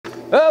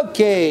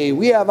Okay,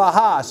 we have a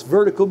Haas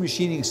Vertical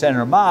Machining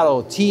Center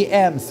model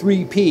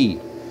TM3P.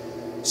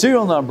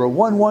 Serial number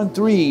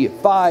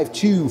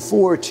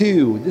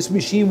 1135242. This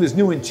machine was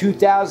new in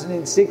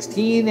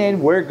 2016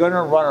 and we're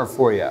gonna run her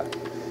for you.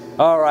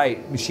 All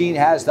right, machine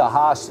has the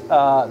Haas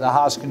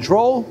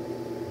control.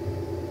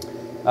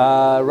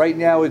 Right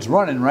now it's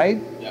running,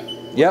 right?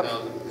 Yep.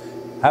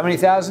 1,000. How many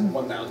thousand?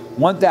 1,000.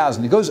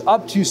 1,000. It goes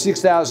up to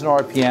 6,000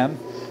 RPM.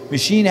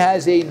 Machine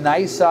has a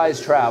nice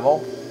size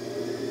travel.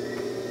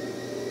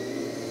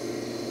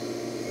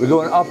 We're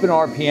going up in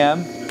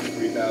RPM.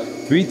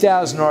 3,000.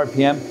 3,000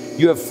 RPM.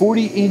 You have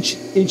 40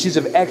 inches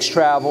of X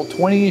travel,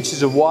 20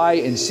 inches of Y,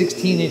 and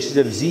 16 inches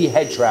of Z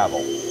head travel.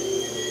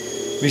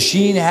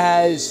 Machine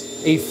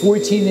has a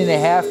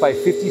 14.5 by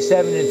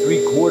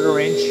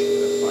 57.75 inch.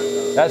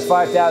 That's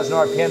 5,000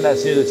 RPM.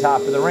 That's near the top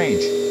of the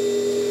range.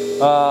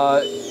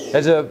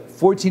 Has a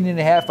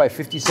 14.5 by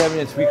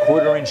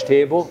 57.75 inch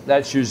table.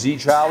 That's your Z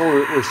travel.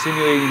 We're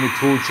simulating the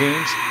tool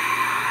change.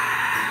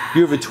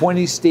 You have a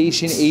 20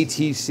 station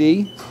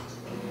ATC,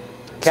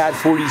 Cat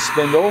 40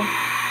 spindle.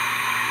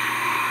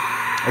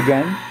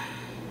 Again.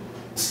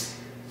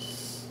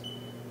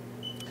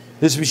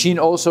 This machine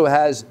also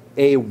has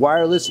a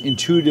wireless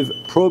intuitive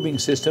probing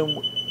system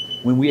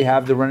when we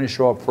have the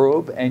RENISHAW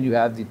probe and you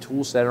have the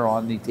tool setter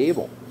on the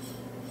table.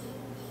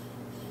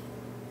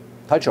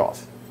 Touch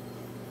off.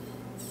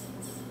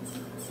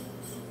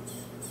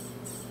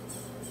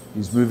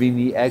 He's moving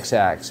the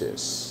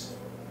X-axis.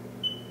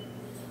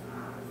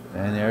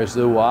 And there's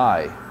the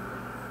Y.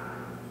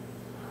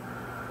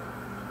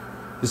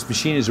 This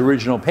machine is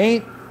original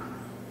paint.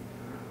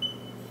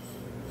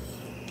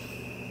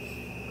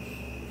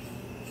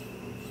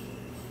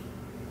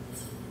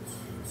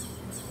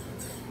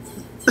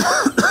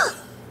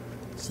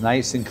 It's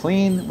nice and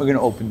clean. We're going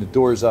to open the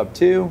doors up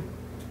too.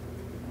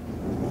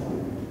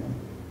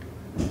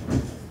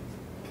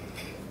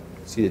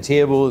 See, the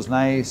table is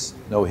nice,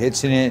 no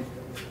hits in it.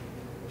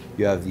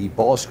 You have the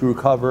ball screw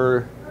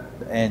cover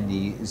and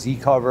the Z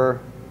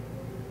cover.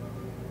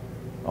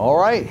 All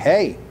right,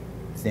 hey,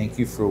 thank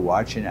you for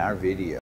watching our video.